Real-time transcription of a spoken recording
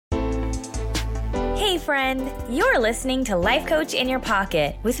friend. You're listening to Life Coach in Your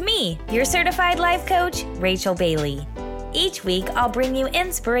Pocket with me, your certified life coach, Rachel Bailey. Each week, I'll bring you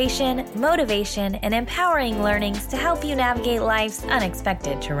inspiration, motivation, and empowering learnings to help you navigate life's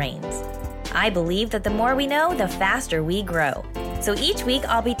unexpected terrains. I believe that the more we know, the faster we grow. So each week,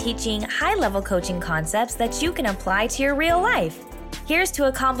 I'll be teaching high-level coaching concepts that you can apply to your real life. Here's to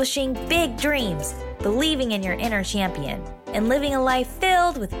accomplishing big dreams, believing in your inner champion, and living a life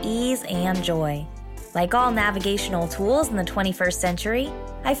filled with ease and joy. Like all navigational tools in the 21st century,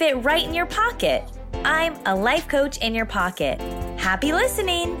 I fit right in your pocket. I'm a life coach in your pocket. Happy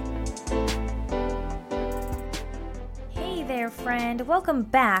listening! Hey there, friend. Welcome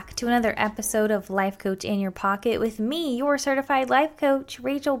back to another episode of Life Coach in Your Pocket with me, your certified life coach,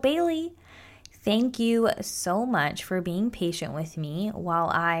 Rachel Bailey. Thank you so much for being patient with me while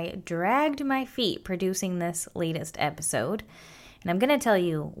I dragged my feet producing this latest episode. And I'm going to tell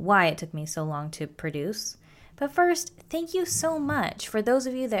you why it took me so long to produce. But first, thank you so much for those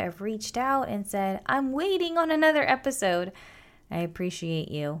of you that have reached out and said, I'm waiting on another episode. I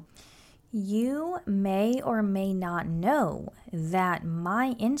appreciate you. You may or may not know that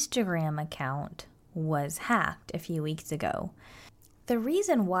my Instagram account was hacked a few weeks ago. The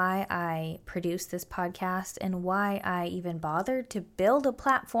reason why I produced this podcast and why I even bothered to build a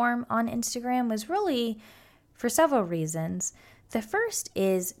platform on Instagram was really for several reasons. The first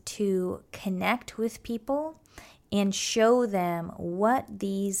is to connect with people and show them what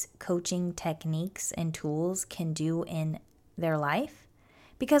these coaching techniques and tools can do in their life.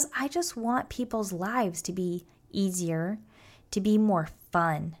 Because I just want people's lives to be easier, to be more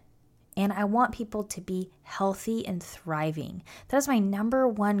fun. And I want people to be healthy and thriving. That is my number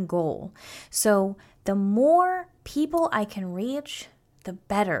one goal. So the more people I can reach, the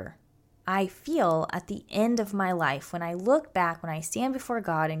better I feel at the end of my life. When I look back, when I stand before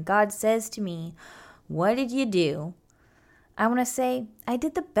God and God says to me, what did you do? I want to say, I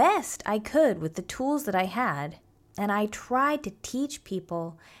did the best I could with the tools that I had. And I tried to teach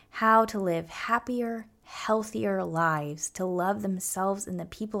people how to live happier, healthier lives, to love themselves and the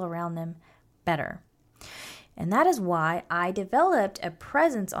people around them better. And that is why I developed a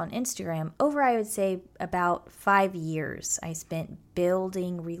presence on Instagram over, I would say, about 5 years. I spent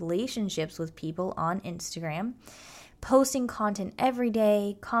building relationships with people on Instagram, posting content every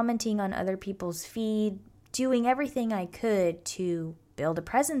day, commenting on other people's feed, doing everything I could to build a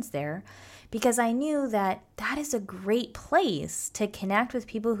presence there, because I knew that that is a great place to connect with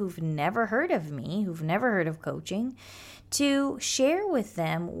people who've never heard of me, who've never heard of coaching, to share with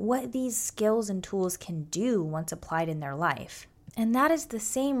them what these skills and tools can do once applied in their life. And that is the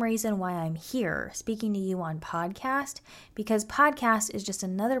same reason why I'm here speaking to you on podcast, because podcast is just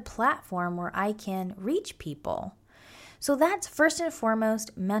another platform where I can reach people. So that's first and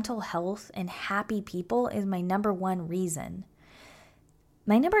foremost, mental health and happy people is my number one reason.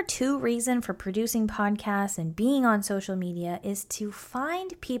 My number two reason for producing podcasts and being on social media is to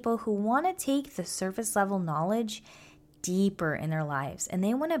find people who want to take the surface level knowledge deeper in their lives. And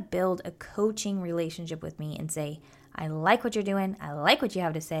they want to build a coaching relationship with me and say, I like what you're doing. I like what you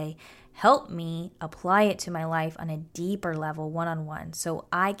have to say. Help me apply it to my life on a deeper level, one-on-one, so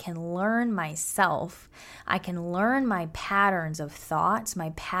I can learn myself. I can learn my patterns of thoughts,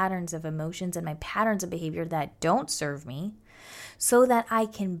 my patterns of emotions, and my patterns of behavior that don't serve me, so that I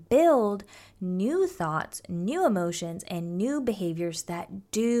can build new thoughts, new emotions, and new behaviors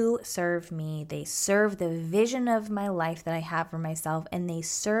that do serve me. They serve the vision of my life that I have for myself, and they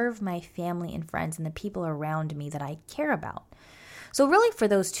serve my family and friends and the people around me that I care about. So really, for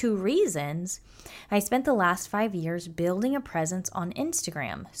those two reasons, I spent the last 5 years building a presence on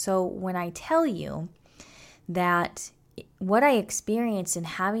Instagram. So when I tell you that what I experienced in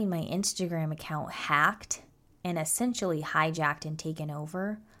having my Instagram account hacked and essentially hijacked and taken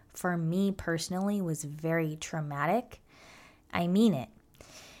over, for me personally, was very traumatic. I mean it.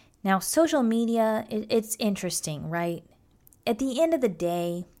 Now, social media, it's interesting, right? At the end of the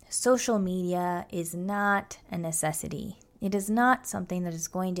day, social media is not a necessity. It is not something that is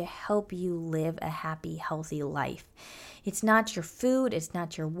going to help you live a happy, healthy life. It's not your food. It's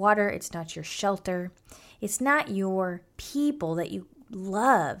not your water. It's not your shelter. It's not your people that you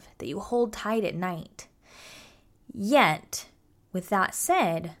love, that you hold tight at night. Yet, with that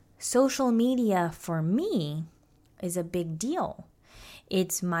said, social media for me is a big deal.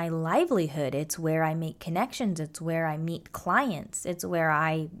 It's my livelihood. It's where I make connections. It's where I meet clients. It's where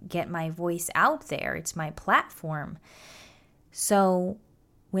I get my voice out there. It's my platform. So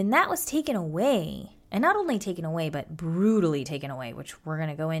when that was taken away, and not only taken away, but brutally taken away, which we're going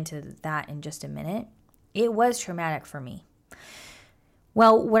to go into that in just a minute, it was traumatic for me.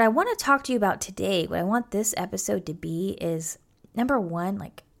 Well, what I want to talk to you about today, what I want this episode to be is, number one,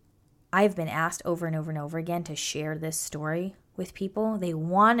 like, I've been asked over and over and over again to share this story with people. They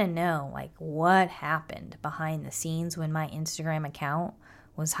want to know, like, what happened behind the scenes when my Instagram account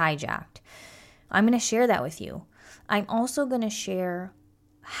was hijacked. I'm going to share that with you. I'm also going to share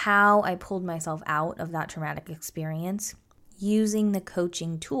how I pulled myself out of that traumatic experience using the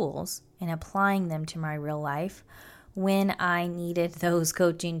coaching tools and applying them to my real life when I needed those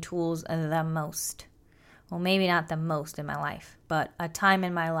coaching tools the most. Well, maybe not the most in my life, but a time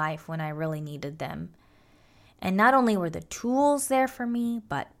in my life when I really needed them. And not only were the tools there for me,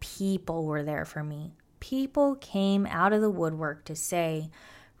 but people were there for me. People came out of the woodwork to say,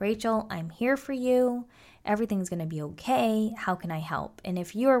 Rachel, I'm here for you. Everything's going to be okay. How can I help? And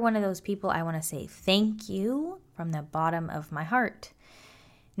if you are one of those people, I want to say thank you from the bottom of my heart.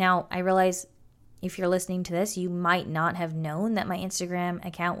 Now, I realize if you're listening to this, you might not have known that my Instagram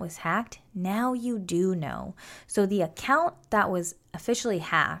account was hacked. Now you do know. So the account that was officially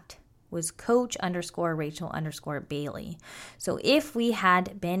hacked was coach_Rachel_Bailey. So if we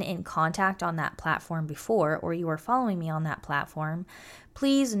had been in contact on that platform before, or you were following me on that platform,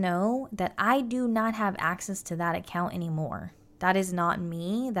 please know that I do not have access to that account anymore. That is not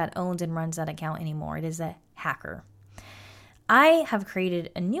me that owns and runs that account anymore. It is a hacker. I have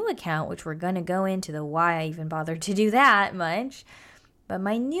created a new account, which we're going to go into the why I even bothered to do that much. But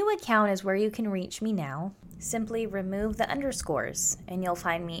my new account is where you can reach me now. Simply remove the underscores and you'll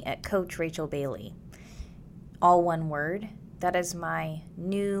find me at Coach Rachel Bailey. All one word. That is my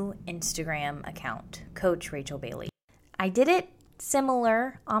new Instagram account, Coach Rachel Bailey. I did it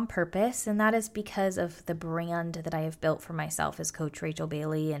similar on purpose, and that is because of the brand that I have built for myself as Coach Rachel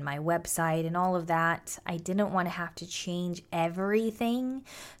Bailey and my website and all of that. I didn't want to have to change everything,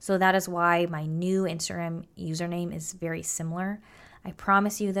 so that is why my new Instagram username is very similar. I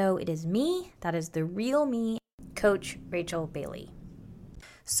promise you, though, it is me. That is the real me, Coach Rachel Bailey.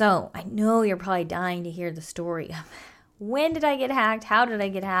 So I know you're probably dying to hear the story of when did I get hacked? How did I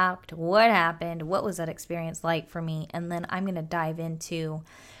get hacked? What happened? What was that experience like for me? And then I'm going to dive into,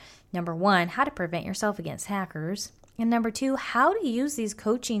 number one, how to prevent yourself against hackers. And number two, how to use these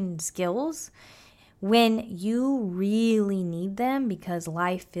coaching skills when you really need them because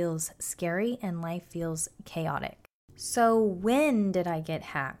life feels scary and life feels chaotic. So when did I get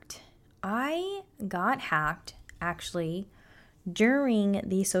hacked? I got hacked actually during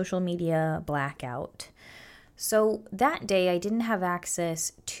the social media blackout. So that day, I didn't have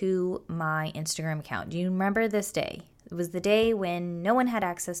access to my Instagram account. Do you remember this day? It was the day when no one had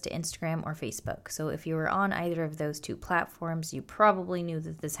access to Instagram or Facebook. So if you were on either of those two platforms, you probably knew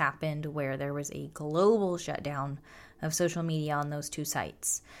that this happened where there was a global shutdown of social media on those two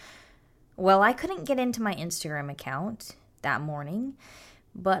sites. Well, I couldn't get into my Instagram account that morning,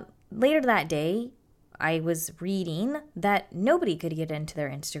 but later that day, I was reading that nobody could get into their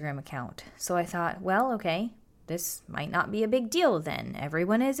Instagram account. So I thought, well, okay, this might not be a big deal then.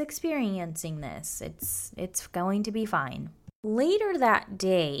 Everyone is experiencing this. It's going to be fine. Later that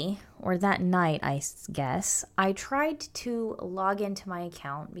day, or that night, I guess, I tried to log into my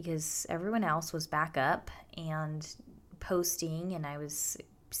account because everyone else was back up and posting, and I was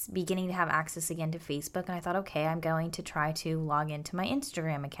beginning to have access again to Facebook, and I thought, okay, I'm going to try to log into my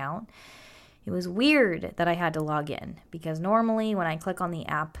Instagram account. It was weird that I had to log in because normally when I click on the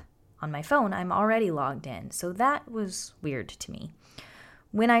app on my phone, I'm already logged in. So that was weird to me.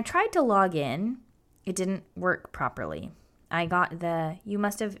 When I tried to log in, it didn't work properly. I got the, you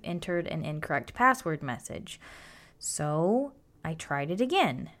must have entered an incorrect password message. So I tried it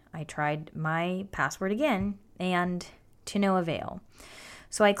again. I tried my password again and to no avail.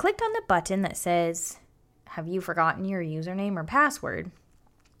 So I clicked on the button that says, have you forgotten your username or password?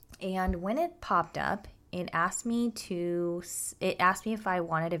 And when it popped up, it asked me if I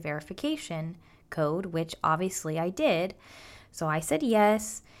wanted a verification code, which obviously I did. So I said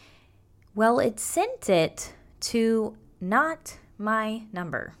yes. Well, it sent it to not my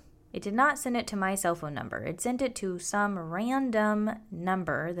number. It did not send it to my cell phone number. It sent it to some random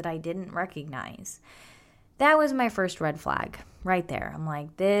number that I didn't recognize. That was my first red flag right there. I'm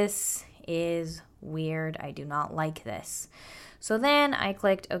like, this is weird. I do not like this. So then I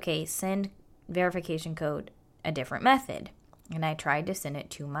clicked, okay, send verification code a different method. And I tried to send it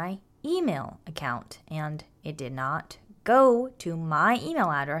to my email account, and it did not go to my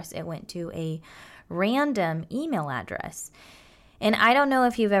email address. It went to a random email address. And I don't know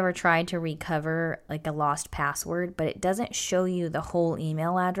if you've ever tried to recover like a lost password, but it doesn't show you the whole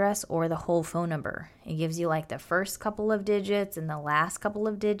email address or the whole phone number. It gives you like the first couple of digits and the last couple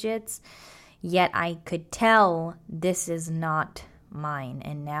of digits. Yet I could tell this is not mine,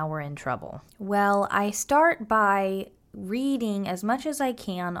 and now we're in trouble. Well, I start by reading as much as I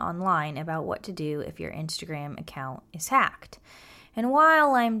can online about what to do if your Instagram account is hacked. And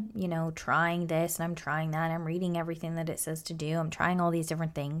while I'm, trying this and I'm trying that, I'm reading everything that it says to do, I'm trying all these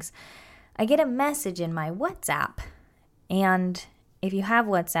different things, I get a message in my WhatsApp. And if you have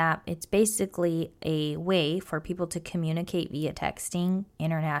WhatsApp, it's basically a way for people to communicate via texting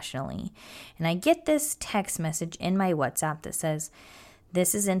internationally. And I get this text message in my WhatsApp that says,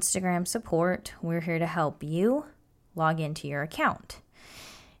 "This is Instagram support. We're here to help you. Log into your account."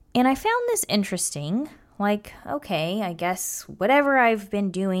 And I found this interesting. Like, okay, I guess whatever I've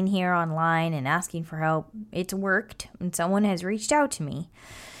been doing here online and asking for help, it's worked and someone has reached out to me.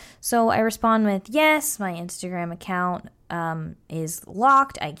 So I respond with, yes, my Instagram account is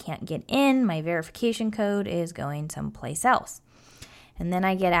locked. I can't get in. My verification code is going someplace else. And then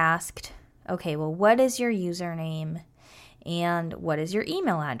I get asked, okay, well, what is your username and what is your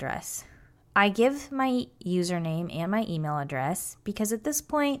email address? I give my username and my email address because at this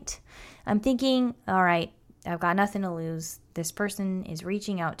point I'm thinking, all right, I've got nothing to lose. This person is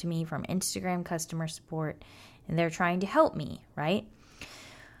reaching out to me from Instagram customer support and they're trying to help me, right?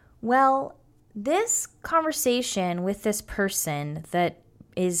 Well, this conversation with this person that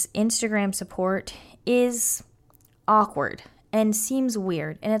is Instagram support is awkward and seems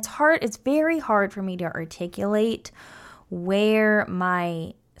weird. And it's very hard for me to articulate where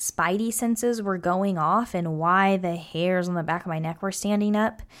my spidey senses were going off and why the hairs on the back of my neck were standing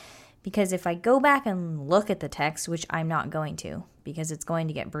up. Because if I go back and look at the text, which I'm not going to, because it's going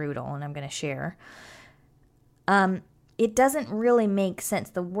to get brutal and I'm going to share, it doesn't really make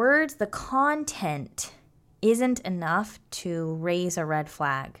sense. The words, the content isn't enough to raise a red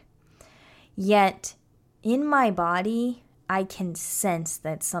flag. Yet, in my body, I can sense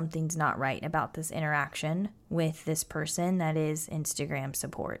that something's not right about this interaction with this person that is Instagram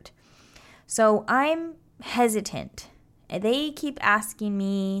support. So I'm hesitant. They keep asking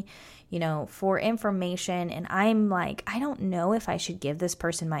me, for information, and I'm like, I don't know if I should give this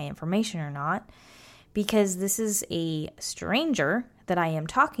person my information or not, because this is a stranger that I am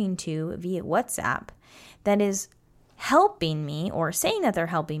talking to via WhatsApp that is helping me or saying that they're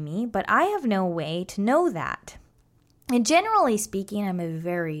helping me, but I have no way to know that. And generally speaking, I'm a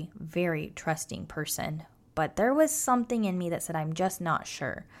very, very trusting person, but there was something in me that said I'm just not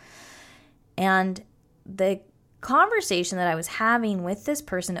sure. And the conversation that I was having with this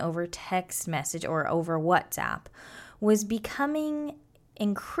person over text message or over WhatsApp was becoming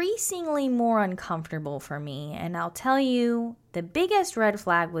increasingly more uncomfortable for me. And I'll tell you, the biggest red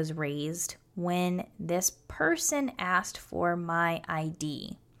flag was raised when this person asked for my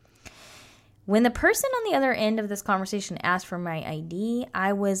ID. When the person on the other end of this conversation asked for my ID,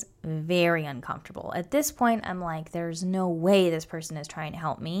 I was very uncomfortable. At this point, I'm like, there's no way this person is trying to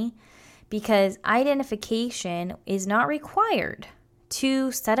help me, because identification is not required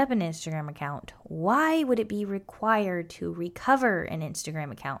to set up an Instagram account. Why would it be required to recover an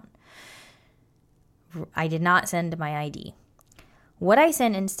Instagram account? I did not send my ID. What I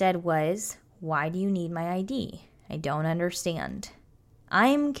sent instead was, why do you need my ID? I don't understand.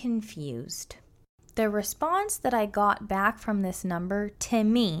 I'm confused. The response that I got back from this number, to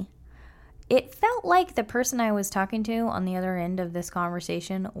me, it felt like the person I was talking to on the other end of this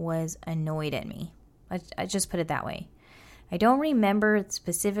conversation was annoyed at me. I just put it that way. I don't remember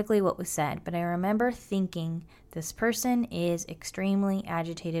specifically what was said, but I remember thinking this person is extremely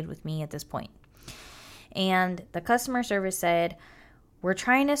agitated with me at this point. And the customer service said, we're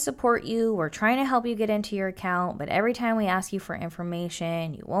trying to support you, we're trying to help you get into your account, but every time we ask you for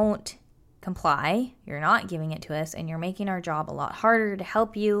information, you won't comply, you're not giving it to us, and you're making our job a lot harder to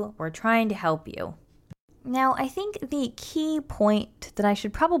help you. We're trying to help you. Now, I think the key point that I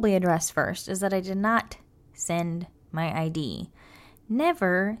should probably address first is that I did not send my ID.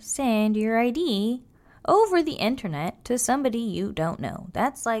 Never send your ID over the internet to somebody you don't know.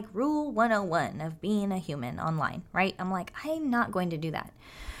 That's like rule 101 of being a human online, right? I'm like, I'm not going to do that.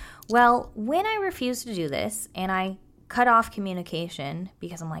 Well, when I refused to do this and I cut off communication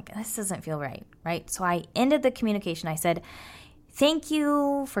because I'm like, this doesn't feel right? So I ended the communication. I said, thank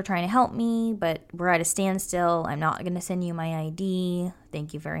you for trying to help me, but we're at a standstill. I'm not going to send you my ID.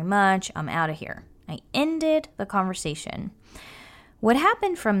 Thank you very much. I'm out of here. I ended the conversation. What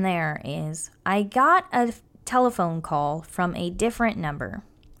happened from there is I got a telephone call from a different number.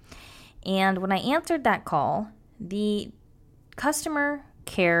 And when I answered that call, the customer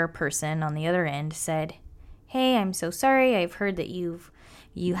care person on the other end said, hey, I'm so sorry. I've heard that you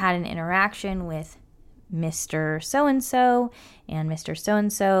had an interaction with Mr. So-and-so, and Mr.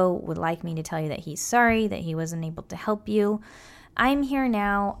 So-and-so would like me to tell you that he's sorry that he wasn't able to help you. I'm here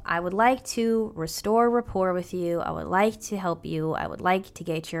now. I would like to restore rapport with you. I would like to help you. I would like to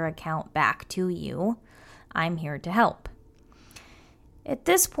get your account back to you. I'm here to help. At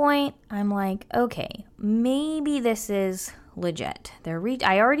this point, I'm like, okay, maybe this is legit.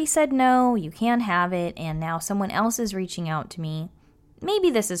 I already said no, you can't have it, and now someone else is reaching out to me.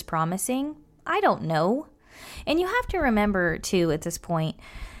 Maybe this is promising. I don't know. And you have to remember, too, at this point,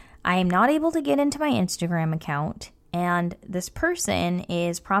 I am not able to get into my Instagram account, and this person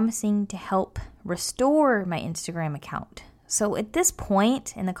is promising to help restore my Instagram account. So at this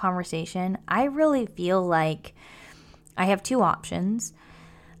point in the conversation, I really feel like I have two options.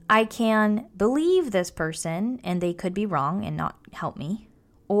 I can believe this person and they could be wrong and not help me,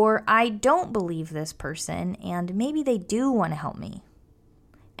 or I don't believe this person and maybe they do want to help me.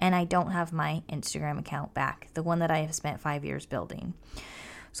 And I don't have my Instagram account back, the one that I have spent 5 years building.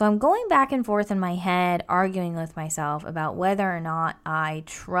 So I'm going back and forth in my head, arguing with myself about whether or not I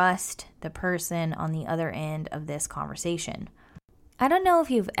trust the person on the other end of this conversation. I don't know if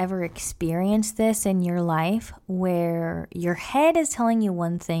you've ever experienced this in your life where your head is telling you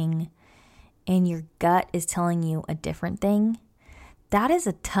one thing and your gut is telling you a different thing. That is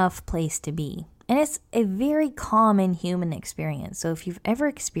a tough place to be. And it's a very common human experience. So if you've ever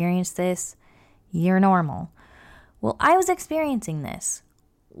experienced this, you're normal. Well, I was experiencing this.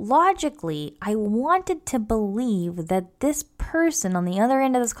 Logically, I wanted to believe that this person on the other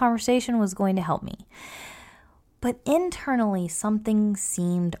end of this conversation was going to help me. But internally, something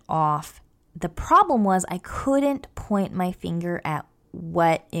seemed off. The problem was I couldn't point my finger at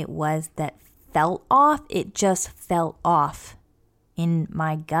what it was that felt off. It just felt off in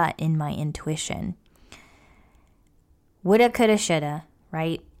my gut, in my intuition. Woulda, coulda, shoulda,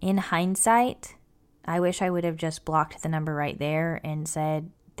 right? In hindsight, I wish I would have just blocked the number right there and said,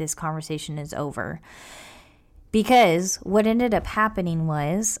 this conversation is over. Because what ended up happening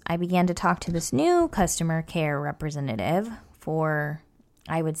was I began to talk to this new customer care representative for,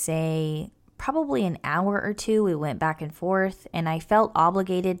 I would say, probably an hour or two. We went back and forth, and I felt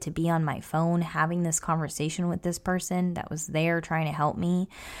obligated to be on my phone having this conversation with this person that was there trying to help me.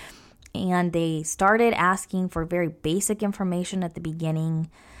 And they started asking for very basic information at the beginning.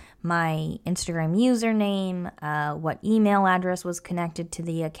 My Instagram username, what email address was connected to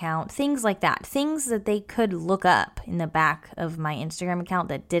the account, things like that. Things that they could look up in the back of my Instagram account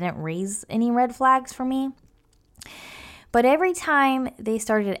that didn't raise any red flags for me. But every time they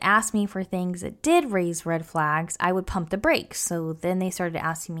started to ask me for things that did raise red flags, I would pump the brakes. So then they started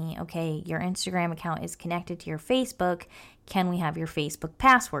asking me, okay, your Instagram account is connected to your Facebook. Can we have your Facebook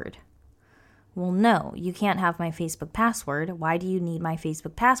password? Well, no, you can't have my Facebook password. Why do you need my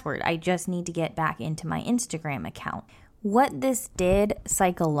Facebook password? I just need to get back into my Instagram account. What this did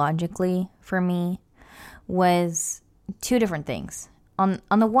psychologically for me was two different things. On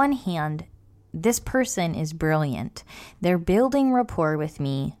the one hand, this person is brilliant. They're building rapport with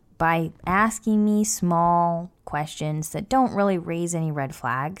me by asking me small questions that don't really raise any red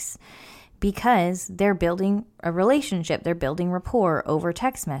flags because they're building a relationship. They're building rapport over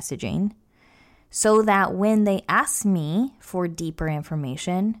text messaging, so that when they ask me for deeper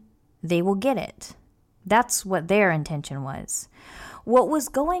information, they will get it. That's what their intention was. What was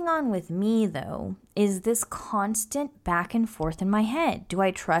going on with me, though, is this constant back and forth in my head. Do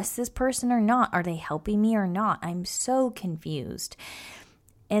I trust this person or not? Are they helping me or not? I'm so confused.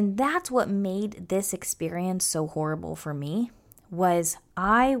 And that's what made this experience so horrible for me, was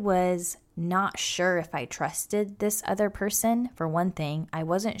I was not sure if I trusted this other person, for one thing. I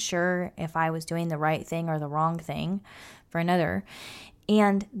wasn't sure if I was doing the right thing or the wrong thing, for another.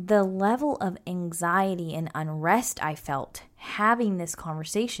 And the level of anxiety and unrest I felt having this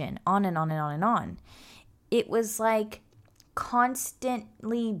conversation on and on and on and on. It was like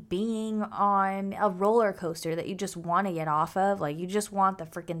constantly being on a roller coaster that you just want to get off of. Like, you just want the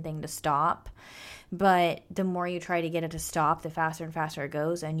freaking thing to stop. But the more you try to get it to stop, the faster and faster it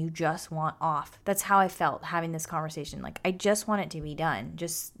goes, and you just want off. That's how I felt having this conversation. Like, I just want it to be done.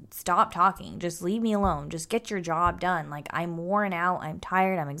 Just stop talking. Just leave me alone. Just get your job done. Like, I'm worn out. I'm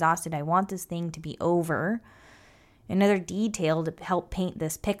tired. I'm exhausted. I want this thing to be over. Another detail to help paint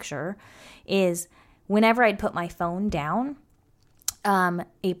this picture is whenever I'd put my phone down,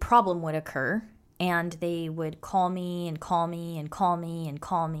 a problem would occur. And they would call me and call me and call me and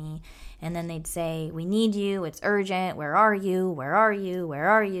call me. And then they'd say, we need you. It's urgent. Where are you? Where are you? Where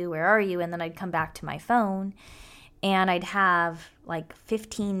are you? Where are you? And then I'd come back to my phone and I'd have like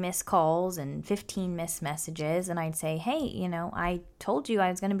 15 missed calls and 15 missed messages. And I'd say, hey, I told you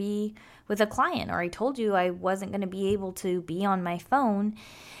I was going to be with a client, or I told you I wasn't going to be able to be on my phone.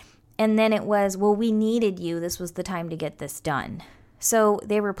 And then it was, well, we needed you. This was the time to get this done. So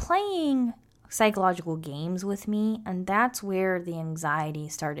they were playing psychological games with me, and that's where the anxiety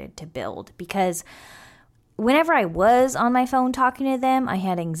started to build, because whenever I was on my phone talking to them, I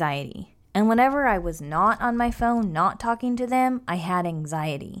had anxiety. And whenever I was not on my phone, not talking to them, I had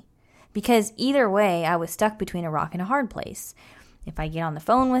anxiety. Because either way, I was stuck between a rock and a hard place. If I get on the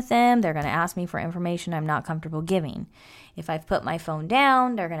phone with them, they're going to ask me for information I'm not comfortable giving. If I've put my phone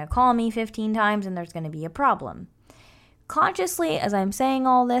down, they're going to call me 15 times and there's going to be a problem. Consciously, as I'm saying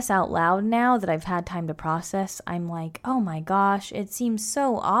all this out loud now that I've had time to process, I'm like, oh my gosh, it seems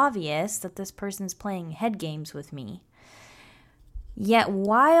so obvious that this person's playing head games with me. Yet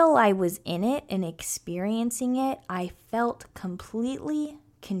while I was in it and experiencing it, I felt completely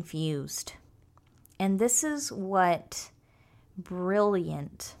confused. And this is what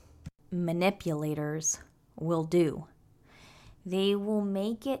brilliant manipulators will do. They will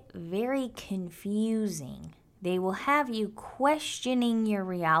make it very confusing. They will have you questioning your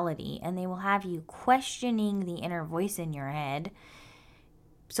reality, and they will have you questioning the inner voice in your head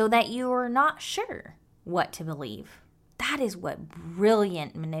so that you are not sure what to believe. That is what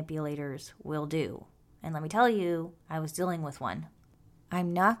brilliant manipulators will do. And let me tell you, I was dealing with one.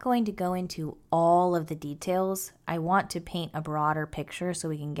 I'm not going to go into all of the details. I want to paint a broader picture so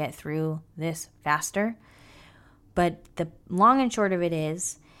we can get through this faster. But the long and short of it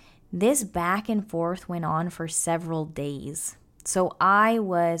is, this back and forth went on for several days. So I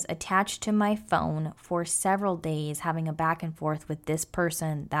was attached to my phone for several days having a back and forth with this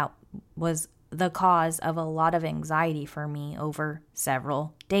person that was the cause of a lot of anxiety for me over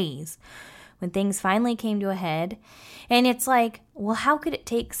several days. When things finally came to a head, and it's like, well, how could it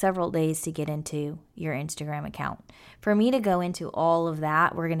take several days to get into your Instagram account? For me to go into all of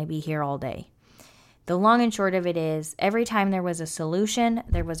that, we're going to be here all day. The long and short of it is, every time there was a solution,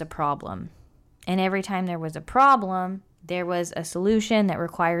 there was a problem. And every time there was a problem, there was a solution that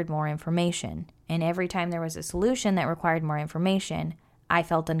required more information. And every time there was a solution that required more information, I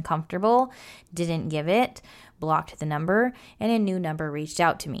felt uncomfortable, didn't give it, blocked the number, and a new number reached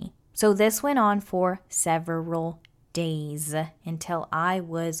out to me. So this went on for several days until I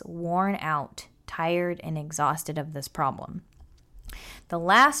was worn out, tired, and exhausted of this problem. The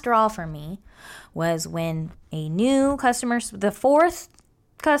last straw for me was when the fourth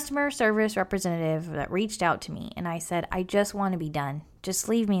customer service representative that reached out to me, and I said, I just want to be done. Just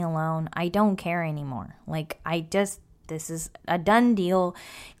leave me alone. I don't care anymore. This is a done deal.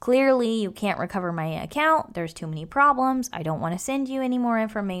 Clearly, you can't recover my account. There's too many problems. I don't want to send you any more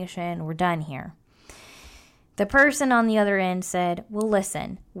information. We're done here. The person on the other end said, well,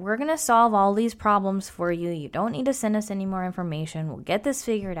 listen, we're going to solve all these problems for you. You don't need to send us any more information. We'll get this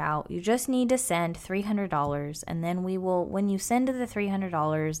figured out. You just need to send $300. And then when you send the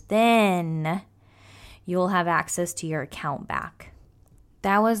 $300, then you'll have access to your account back.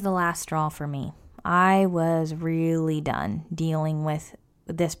 That was the last straw for me. I was really done dealing with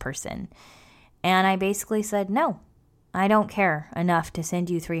this person. And I basically said, no, I don't care enough to send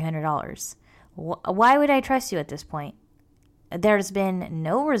you $300. Why would I trust you at this point? There's been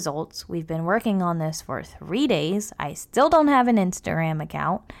no results. We've been working on this for 3 days. I still don't have an Instagram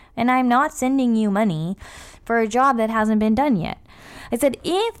account, and I'm not sending you money for a job that hasn't been done yet. I said,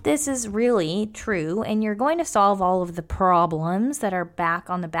 if this is really true and you're going to solve all of the problems that are back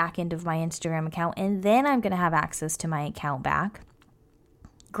on the back end of my Instagram account, and then I'm going to have access to my account back,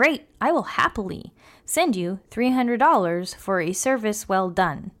 great. I will happily send you $300 for a service well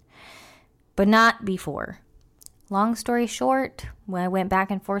done. But not before. Long story short, I went back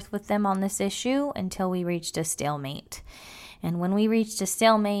and forth with them on this issue until we reached a stalemate. And when we reached a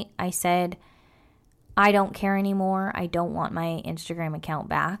stalemate, I said, I don't care anymore. I don't want my Instagram account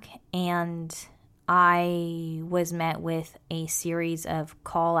back. And I was met with a series of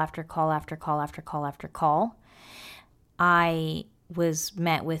call after call after call after call after call. I was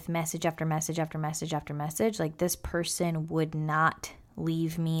met with message after message after message after message. Like, this person would not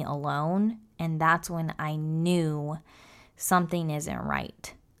leave me alone. And that's when I knew something isn't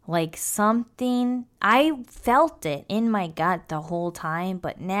right. Like, I felt it in my gut the whole time,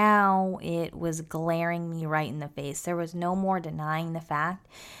 but now it was glaring me right in the face. There was no more denying the fact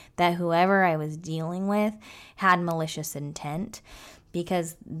that whoever I was dealing with had malicious intent,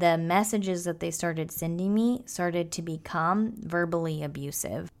 because the messages that they started sending me started to become verbally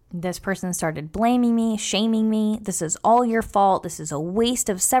abusive. This person started blaming me, shaming me. This is all your fault. This is a waste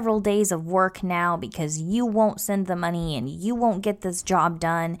of several days of work now because you won't send the money and you won't get this job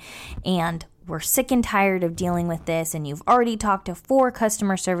done. And we're sick and tired of dealing with this. And you've already talked to 4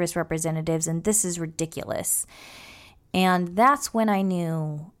 customer service representatives and this is ridiculous. And that's when I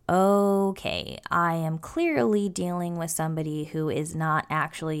knew, okay, I am clearly dealing with somebody who is not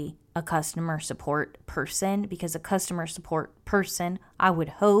actually a customer support person, because a customer support person, I would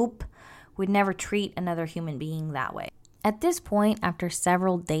hope, would never treat another human being that way. At this point, after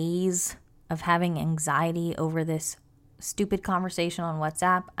several days of having anxiety over this stupid conversation on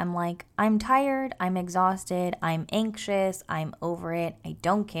WhatsApp, I'm like, I'm tired, I'm exhausted, I'm anxious, I'm over it, I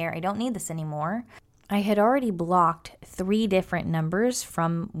don't care, I don't need this anymore. I had already blocked 3 different numbers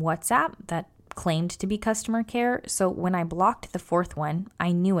from WhatsApp that claimed to be customer care. So when I blocked the 4th one,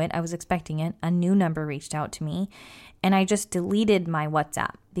 I knew it, I was expecting it. A new number reached out to me, and I just deleted my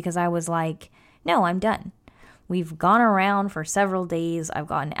WhatsApp because I was like, no, I'm done. We've gone around for several days. I've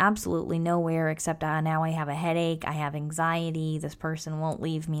gotten absolutely nowhere except now I have a headache. I have anxiety. This person won't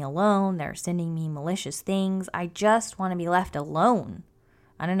leave me alone. They're sending me malicious things. I just want to be left alone.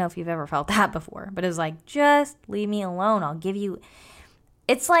 I don't know if you've ever felt that before, but it was like, just leave me alone. I'll give you.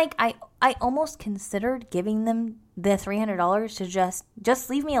 It's like I almost considered giving them the $300 to just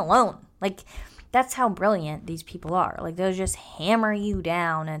leave me alone. Like, that's how brilliant these people are. Like, they'll just hammer you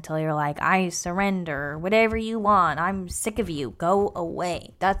down until you're like, I surrender, whatever you want. I'm sick of you. Go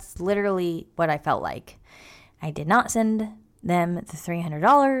away. That's literally what I felt like. I did not send them the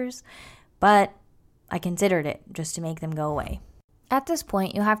 $300, but I considered it just to make them go away. At this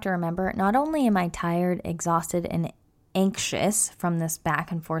point, you have to remember, not only am I tired, exhausted, and anxious from this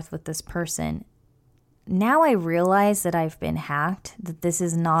back and forth with this person, now I realize that I've been hacked, that this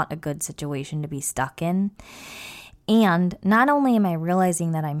is not a good situation to be stuck in. And not only am I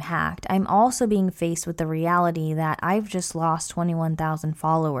realizing that I'm hacked, I'm also being faced with the reality that I've just lost 21,000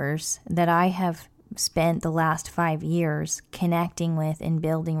 followers that I have spent the last 5 years connecting with and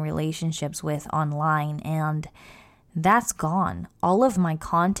building relationships with online, and that's gone. All of my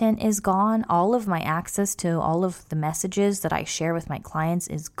content is gone. All of my access to all of the messages that I share with my clients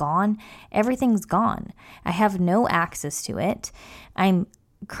is gone. Everything's gone. I have no access to it. I'm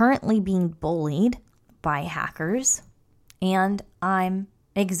currently being bullied by hackers, and I'm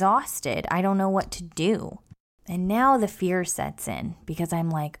exhausted. I don't know what to do. And now the fear sets in because I'm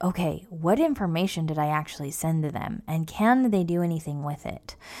like, okay, what information did I actually send to them? And can they do anything with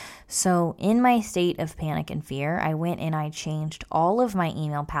it? So in my state of panic and fear, I went and I changed all of my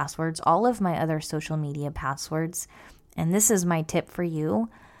email passwords, all of my other social media passwords. And this is my tip for you.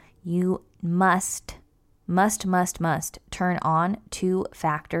 You must turn on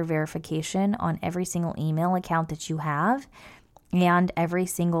 2-factor verification on every single email account that you have and every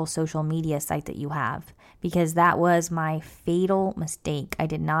single social media site that you have, because that was my fatal mistake. I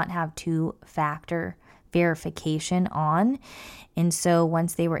did not have 2-factor verification on. And so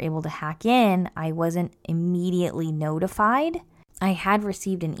once they were able to hack in, I wasn't immediately notified. I had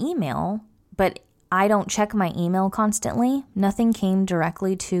received an email, but I don't check my email constantly. Nothing came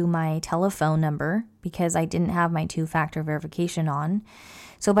directly to my telephone number because I didn't have my 2-factor verification on.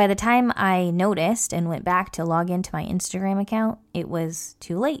 So by the time I noticed and went back to log into my Instagram account, it was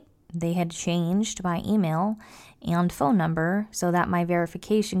too late. They had changed my email and phone number so that my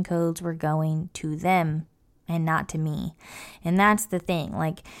verification codes were going to them and not to me. And that's the thing.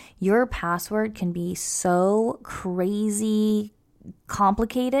 Like, your password can be so crazy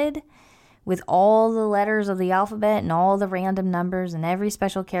complicated with all the letters of the alphabet and all the random numbers and every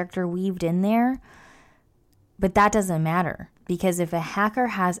special character weaved in there. But that doesn't matter, because if a hacker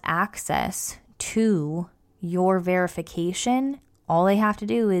has access to your verification, all they have to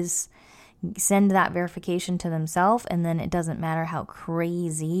do is send that verification to themselves, and then it doesn't matter how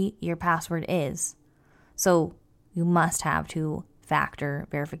crazy your password is. So you must have 2-factor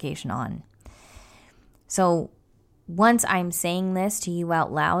verification on. So once I'm saying this to you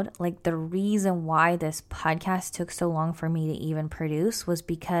out loud, like, the reason why this podcast took so long for me to even produce was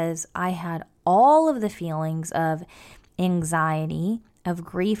because I had all of the feelings of anxiety, of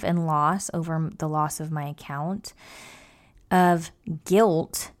grief and loss over the loss of my account, of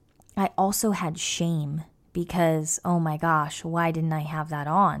guilt. I also had shame because, oh my gosh, why didn't I have that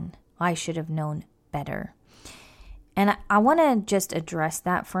on? I should have known better. And I want to just address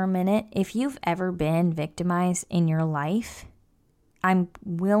that for a minute. If you've ever been victimized in your life, I'm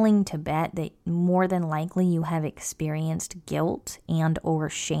willing to bet that more than likely you have experienced guilt and or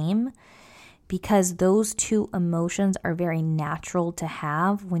shame, because those two emotions are very natural to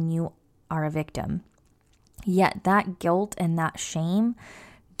have when you are a victim. Yet that guilt and that shame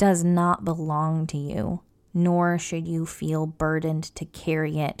does not belong to you, nor should you feel burdened to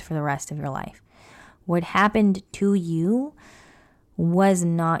carry it for the rest of your life. What happened to you was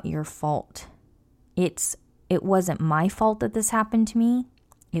not your fault. It wasn't my fault that this happened to me.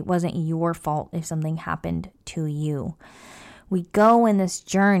 It wasn't your fault if something happened to you. We go in this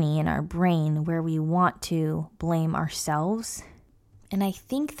journey in our brain where we want to blame ourselves. And I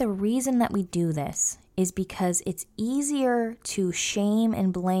think the reason that we do this is because it's easier to shame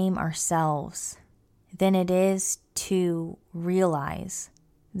and blame ourselves than it is to realize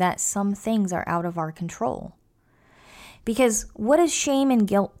that some things are out of our control. Because what is shame and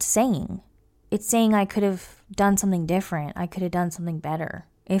guilt saying? It's saying I could have done something different. I could have done something better.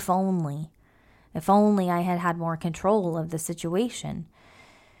 If only. If only I had had more control of the situation.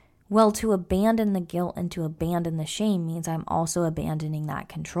 Well, to abandon the guilt and to abandon the shame means I'm also abandoning that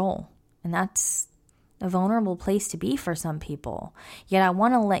control. And that's a vulnerable place to be for some people. Yet I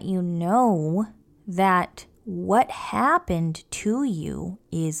want to let you know that what happened to you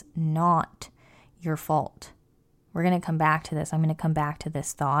is not your fault. We're going to come back to this. I'm going to come back to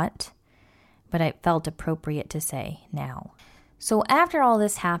this thought, but it felt appropriate to say now. So after all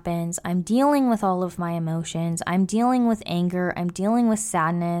this happens, I'm dealing with all of my emotions. I'm dealing with anger. I'm dealing with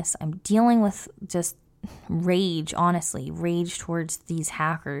sadness. I'm dealing with just rage, honestly, rage towards these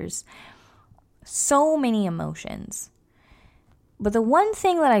hackers. So many emotions. But the one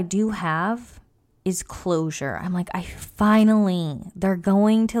thing that I do have is closure. I'm like, they're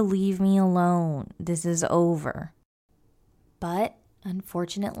going to leave me alone. This is over. But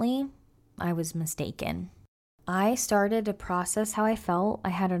unfortunately, I was mistaken. I started to process how I felt. I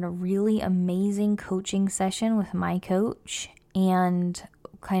had a really amazing coaching session with my coach and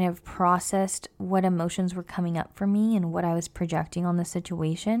kind of processed what emotions were coming up for me and what I was projecting on the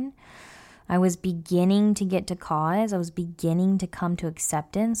situation. I was beginning to get to cause. I was beginning to come to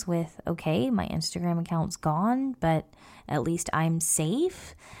acceptance with, okay, my Instagram account's gone, but at least I'm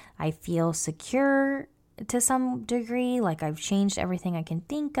safe. I feel secure to some degree, like I've changed everything I can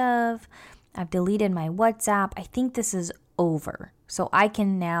think of. I've deleted my WhatsApp. I think this is over. So I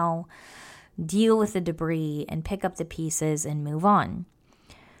can now deal with the debris and pick up the pieces and move on.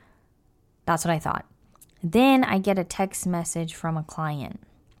 That's what I thought. Then I get a text message from a client.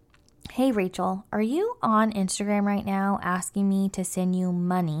 Hey, Rachel, are you on Instagram right now asking me to send you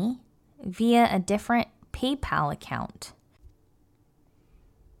money via a different PayPal account?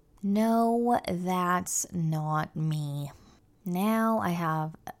 No, that's not me. Now I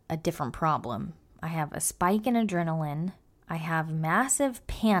have a different problem. I have a spike in adrenaline. I have massive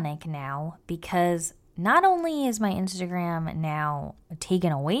panic now because not only is my Instagram now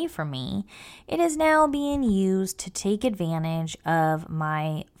taken away from me, it is now being used to take advantage of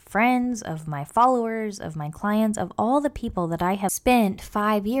my friends, of my followers, of my clients, of all the people that I have spent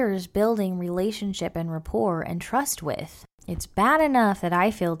 5 years building relationship and rapport and trust with. It's bad enough that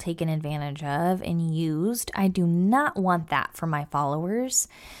I feel taken advantage of and used. I do not want that for my followers.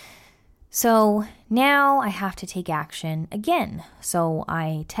 So now I have to take action again. So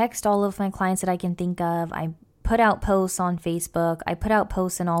I text all of my clients that I can think of. I put out posts on Facebook. I put out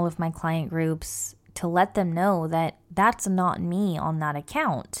posts in all of my client groups to let them know that that's not me on that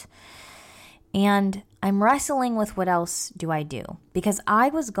account. And I'm wrestling with what else do I do? Because I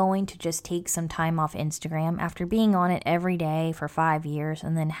was going to just take some time off Instagram after being on it every day for 5 years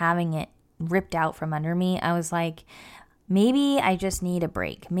and then having it ripped out from under me. I was like, maybe I just need a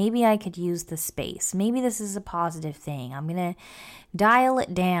break. Maybe I could use the space. Maybe this is a positive thing. I'm going to dial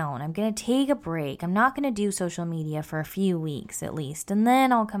it down. I'm going to take a break. I'm not going to do social media for a few weeks at least. And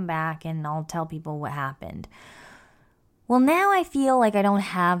then I'll come back and I'll tell people what happened. Well, now I feel like I don't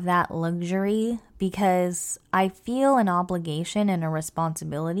have that luxury because I feel an obligation and a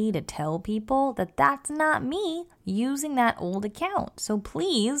responsibility to tell people that that's not me using that old account. So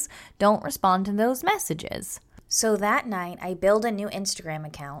please don't respond to those messages. So that night, I build a new Instagram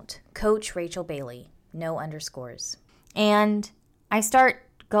account, Coach Rachel Bailey, no underscores. And I start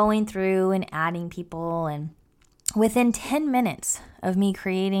going through and adding people, and within 10 minutes of me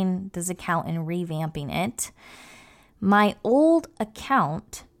creating this account and revamping it, my old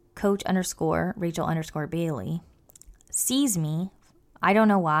account, Coach _ Rachel _ Bailey, sees me. I don't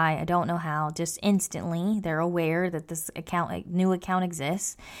know why. I don't know how. Just instantly, they're aware that this new account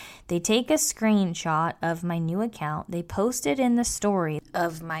exists. They take a screenshot of my new account. They post it in the story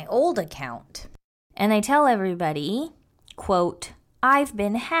of my old account. And they tell everybody, quote, I've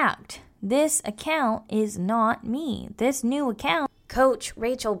been hacked. This account is not me. This new account, Coach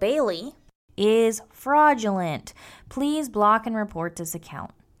Rachel Bailey, is fraudulent. Please block and report this account.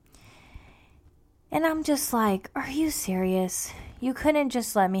 And I'm just like, are you serious? You couldn't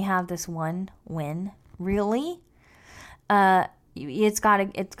just let me have this one win? Really? It's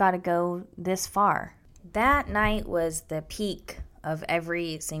gotta go this far. That night was the peak of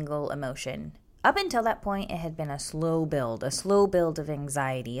every single emotion. Up until that point, it had been a slow build of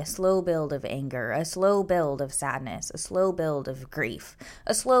anxiety, a slow build of anger, a slow build of sadness, a slow build of grief,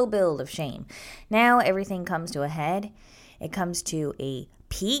 a slow build of shame. Now everything comes to a head. It comes to a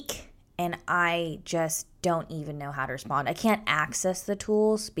peak, and I just don't even know how to respond. I can't access the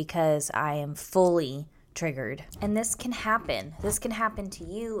tools because I am fully triggered. And this can happen. This can happen to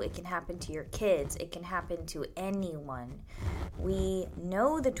you. It can happen to your kids. It can happen to anyone. We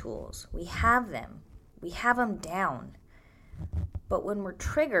know the tools. We have them. We have them down. But when we're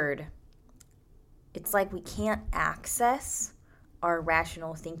triggered, it's like we can't access our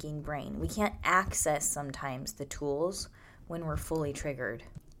rational thinking brain. We can't access sometimes the tools when we're fully triggered.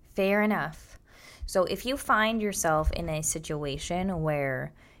 Fair enough. So if you find yourself in a situation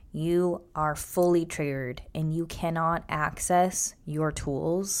where you are fully triggered and you cannot access your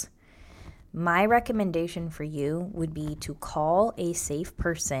tools, my recommendation for you would be to call a safe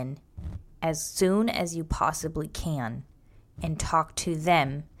person as soon as you possibly can and talk to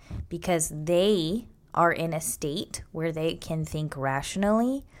them, because they are in a state where they can think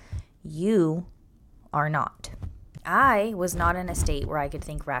rationally. You are not. I was not in a state where I could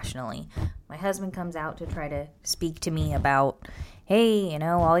think rationally. My husband comes out to try to speak to me about, hey,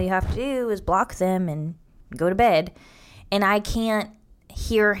 all you have to do is block them and go to bed. And I can't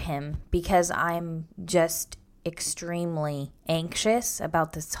hear him because I'm just extremely anxious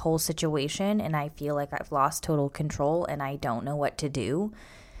about this whole situation, and I feel like I've lost total control and I don't know what to do.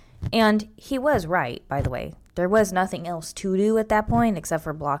 And he was right, by the way. There was nothing else to do at that point except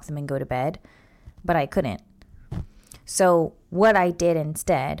for block them and go to bed, but I couldn't. So what I did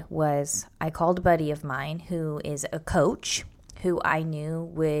instead was I called a buddy of mine who is a coach, who I knew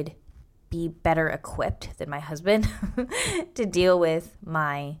would be better equipped than my husband to deal with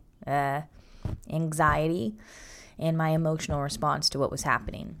my anxiety and my emotional response to what was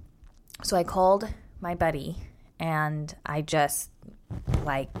happening. So I called my buddy and I just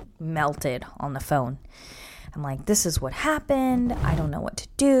melted on the phone. I'm like, this is what happened. I don't know what to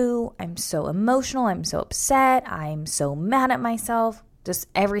do. I'm so emotional. I'm so upset. I'm so mad at myself. Just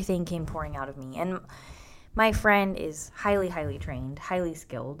everything came pouring out of me. And my friend is highly, highly trained, highly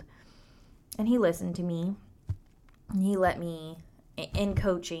skilled. And he listened to me. And he let me, in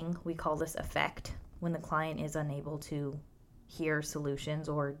coaching, we call this effect, when the client is unable to hear solutions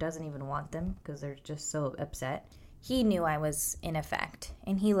or doesn't even want them because they're just so upset. He knew I was in effect,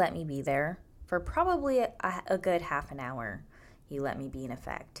 and he let me be there for probably a good half an hour. He let me be in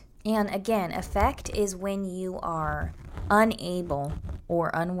effect. And again, effect is when you are unable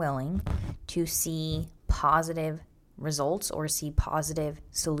or unwilling to see positive results or see positive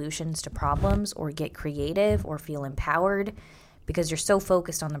solutions to problems or get creative or feel empowered because you're so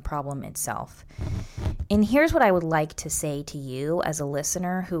focused on the problem itself. And here's what I would like to say to you as a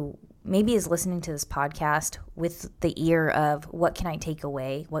listener who maybe is listening to this podcast with the ear of what can I take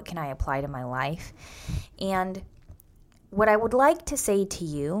away? What can I apply to my life? And what I would like to say to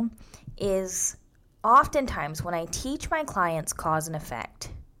you is oftentimes when I teach my clients cause and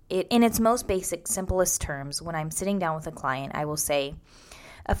effect, in its most basic, simplest terms, when I'm sitting down with a client, I will say,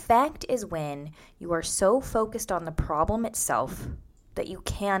 effect is when you are so focused on the problem itself that you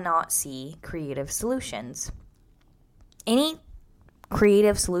cannot see creative solutions. Any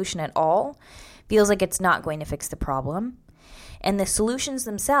creative solution at all feels like it's not going to fix the problem, and the solutions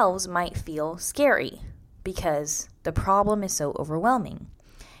themselves might feel scary because the problem is so overwhelming.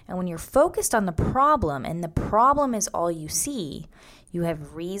 And when you're focused on the problem and the problem is all you see, you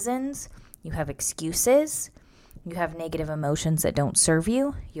have reasons, you have excuses, you have negative emotions that don't serve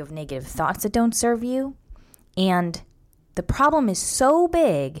you, you have negative thoughts that don't serve you, and the problem is so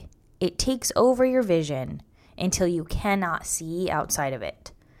big, it takes over your vision until you cannot see outside of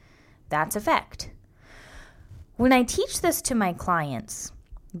it. That's effect. When I teach this to my clients,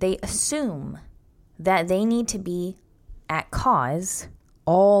 they assume that they need to be at cause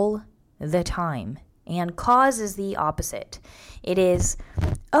all the time. And cause is the opposite. It is,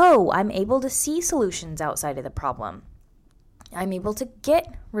 I'm able to see solutions outside of the problem. I'm able to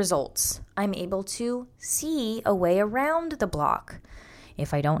get results. I'm able to see a way around the block.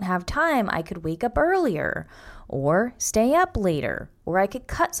 If I don't have time, I could wake up earlier or stay up later, or I could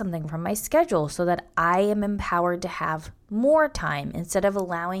cut something from my schedule so that I am empowered to have more time instead of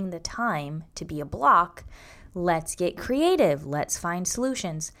allowing the time to be a block. Let's get creative. Let's find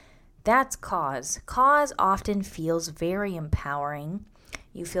solutions. That's cause. Cause often feels very empowering.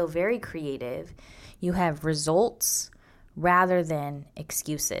 You feel very creative. You have results rather than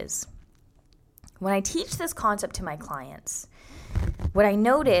excuses. When I teach this concept to my clients, what I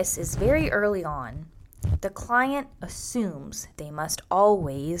notice is very early on, the client assumes they must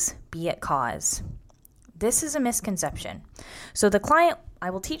always be at cause. This is a misconception. So I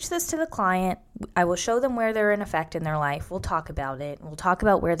will teach this to the client. I will show them where they're in effect in their life. We'll talk about it. We'll talk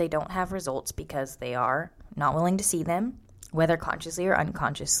about where they don't have results because they are not willing to see them, whether consciously or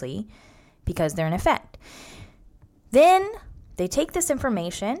unconsciously, because they're in effect. Then they take this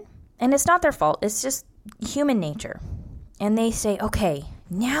information, and it's not their fault. It's just human nature. And they say, okay,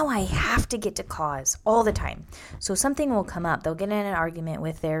 now I have to get to cause all the time. So something will come up. They'll get in an argument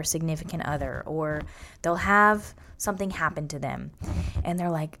with their significant other, or they'll have something happen to them. And they're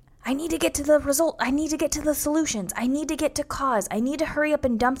like, I need to get to the result. I need to get to the solutions. I need to get to cause. I need to hurry up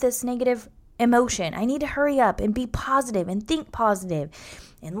and dump this negative emotion. I need to hurry up and be positive and think positive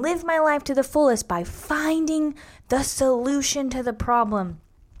and live my life to the fullest by finding the solution to the problem.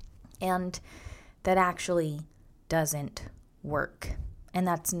 And that actually doesn't work. And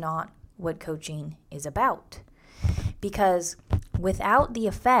that's not what coaching is about. Because without the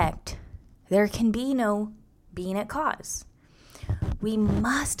effect, there can be no being at cause. We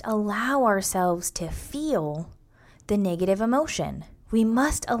must allow ourselves to feel the negative emotion. We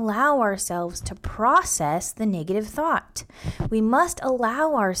must allow ourselves to process the negative thought. We must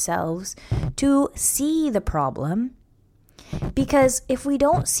allow ourselves to see the problem. Because if we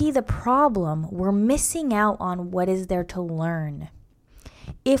don't see the problem, we're missing out on what is there to learn.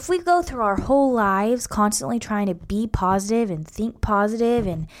 If we go through our whole lives constantly trying to be positive and think positive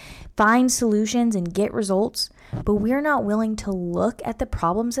and find solutions and get results, but we're not willing to look at the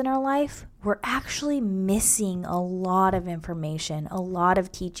problems in our life, we're actually missing a lot of information, a lot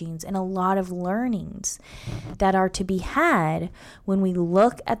of teachings, and a lot of learnings that are to be had when we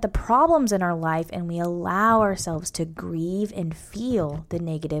look at the problems in our life and we allow ourselves to grieve and feel the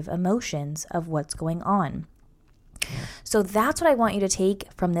negative emotions of what's going on. So that's what I want you to take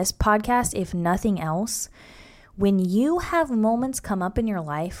from this podcast, if nothing else. When you have moments come up in your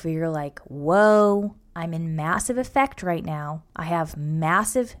life where you're like, whoa, I'm in massive effect right now. I have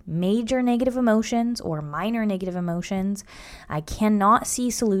massive, major negative emotions or minor negative emotions. I cannot see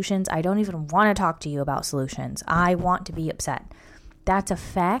solutions. I don't even want to talk to you about solutions. I want to be upset. That's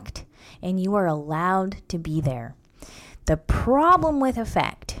effect, and you are allowed to be there. The problem with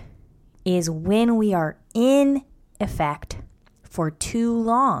effect is when we are in effect for too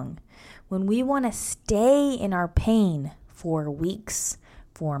long, when we want to stay in our pain for weeks,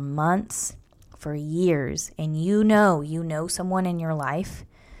 for months, for years, and you know someone in your life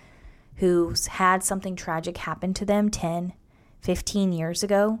who's had something tragic happen to them 10, 15 years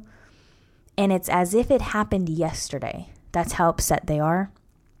ago, and it's as if it happened yesterday. That's how upset they are.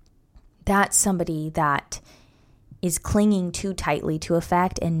 That's somebody that is clinging too tightly to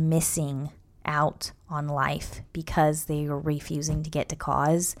effect and missing out on life because they are refusing to get to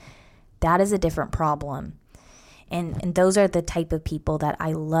cause. That is a different problem. And those are the type of people that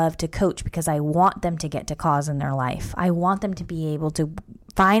I love to coach because I want them to get to cause in their life. I want them to be able to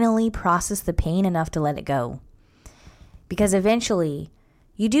finally process the pain enough to let it go. Because eventually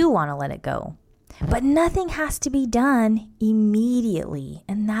you do want to let it go. But nothing has to be done immediately.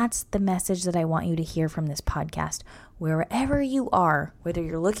 And that's the message that I want you to hear from this podcast. Wherever you are, whether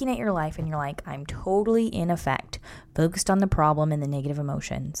you're looking at your life and you're like, I'm totally in effect, focused on the problem and the negative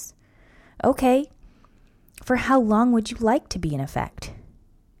emotions. Okay, for how long would you like to be in effect?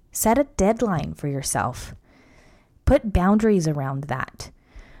 Set a deadline for yourself. Put boundaries around that.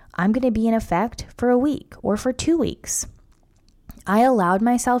 I'm going to be in effect for a week or for 2 weeks. I allowed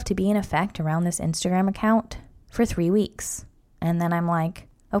myself to be in effect around this Instagram account for 3 weeks. And then I'm like,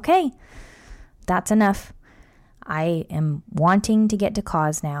 okay, that's enough. I am wanting to get to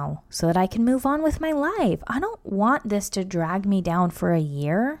cause now so that I can move on with my life. I don't want this to drag me down for a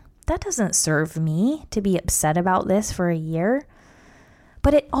year. That doesn't serve me to be upset about this for a year.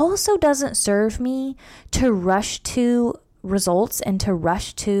 But it also doesn't serve me to rush to results and to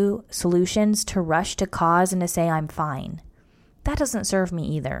rush to solutions, to rush to cause and to say I'm fine. That doesn't serve me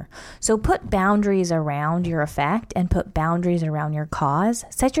either. So put boundaries around your effect and put boundaries around your cause.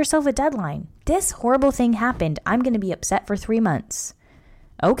 Set yourself a deadline. This horrible thing happened. I'm going to be upset for 3 months.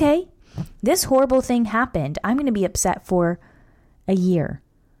 Okay. This horrible thing happened. I'm going to be upset for a year.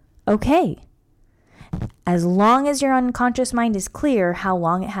 Okay. As long as your unconscious mind is clear how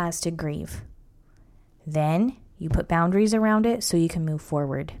long it has to grieve. Then you put boundaries around it so you can move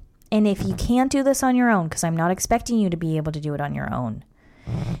forward. And if you can't do this on your own, because I'm not expecting you to be able to do it on your own,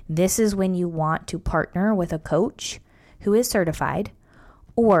 this is when you want to partner with a coach who is certified,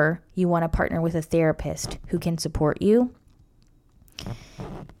 or you want to partner with a therapist who can support you.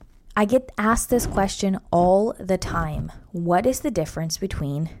 I get asked this question all the time. What is the difference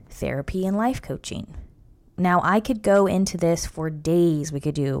between therapy and life coaching? Now, I could go into this for days. We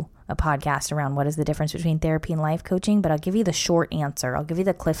could do a podcast around what is the difference between therapy and life coaching, but I'll give you the short answer. I'll give you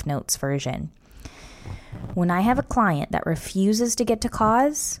the Cliff Notes version. When I have a client that refuses to get to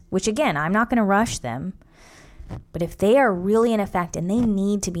cause, which again, I'm not going to rush them, but if they are really in effect and they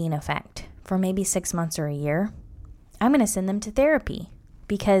need to be in effect for maybe 6 months or a year, I'm going to send them to therapy,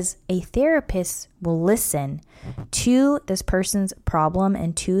 because a therapist will listen to this person's problem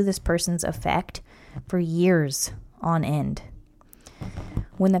and to this person's effect for years on end.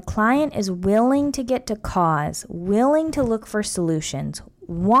 When the client is willing to get to cause, willing to look for solutions,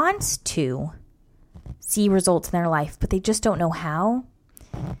 wants to see results in their life, but they just don't know how,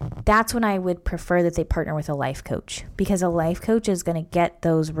 that's when I would prefer that they partner with a life coach, because a life coach is going to get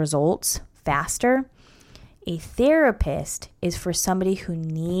those results faster. A therapist is for somebody who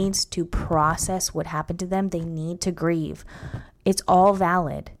needs to process what happened to them. They need to grieve. It's all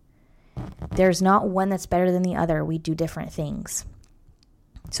valid. There's not one that's better than the other. We do different things.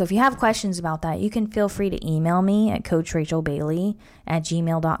 So if you have questions about that, you can feel free to email me at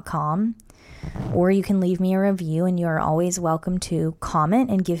coachrachelbailey@gmail.com, or you can leave me a review, and you are always welcome to comment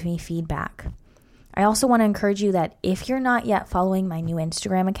and give me feedback. I also want to encourage you that if you're not yet following my new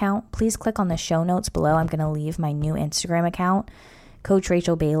Instagram account, please click on the show notes below. I'm going to leave my new Instagram account, Coach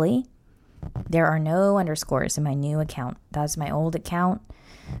Rachel Bailey. There are no underscores in my new account. That's my old account.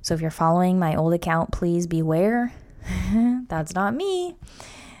 So if you're following my old account, please beware. That's not me.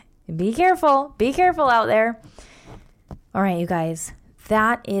 Be careful. Be careful out there. All right, you guys,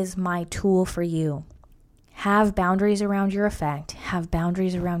 that is my tool for you. Have boundaries around your effect, have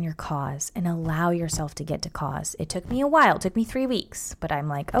boundaries around your cause, and allow yourself to get to cause. It took me a while. It took me 3 weeks, but I'm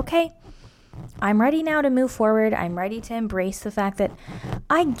like, okay, I'm ready now to move forward. I'm ready to embrace the fact that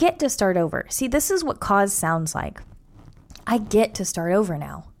I get to start over. See, this is what cause sounds like. I get to start over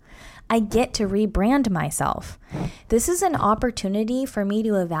now. I get to rebrand myself. This is an opportunity for me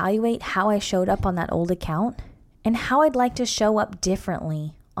to evaluate how I showed up on that old account and how I'd like to show up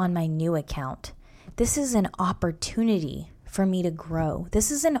differently on my new account. This is an opportunity for me to grow.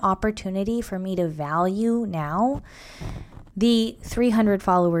 This is an opportunity for me to value now the 300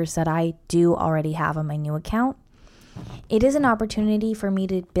 followers that I do already have on my new account. It is an opportunity for me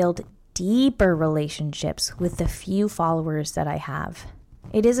to build deeper relationships with the few followers that I have.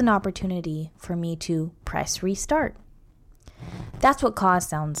 It is an opportunity for me to press restart. That's what cause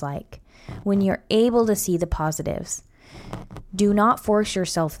sounds like. When you're able to see the positives, do not force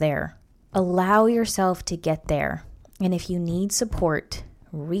yourself there. Allow yourself to get there. And if you need support,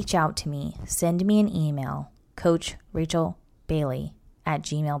 reach out to me. Send me an email,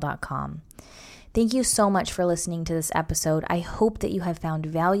 coachrachelbailey@gmail.com. Thank you so much for listening to this episode. I hope that you have found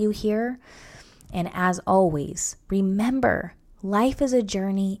value here. And as always, remember, life is a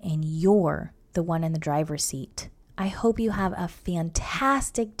journey and you're the one in the driver's seat. I hope you have a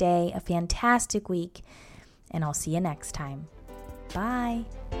fantastic day, a fantastic week, and I'll see you next time. Bye.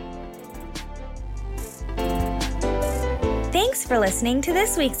 Thanks for listening to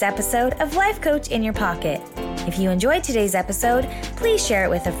this week's episode of Life Coach in Your Pocket. If you enjoyed today's episode, please share it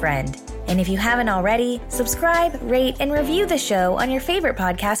with a friend. And if you haven't already, subscribe, rate, and review the show on your favorite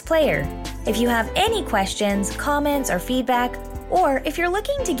podcast player. If you have any questions, comments, or feedback, or if you're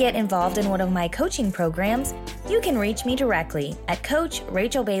looking to get involved in one of my coaching programs, you can reach me directly at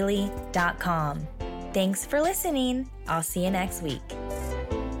coachrachelbailey.com. Thanks for listening. I'll see you next week.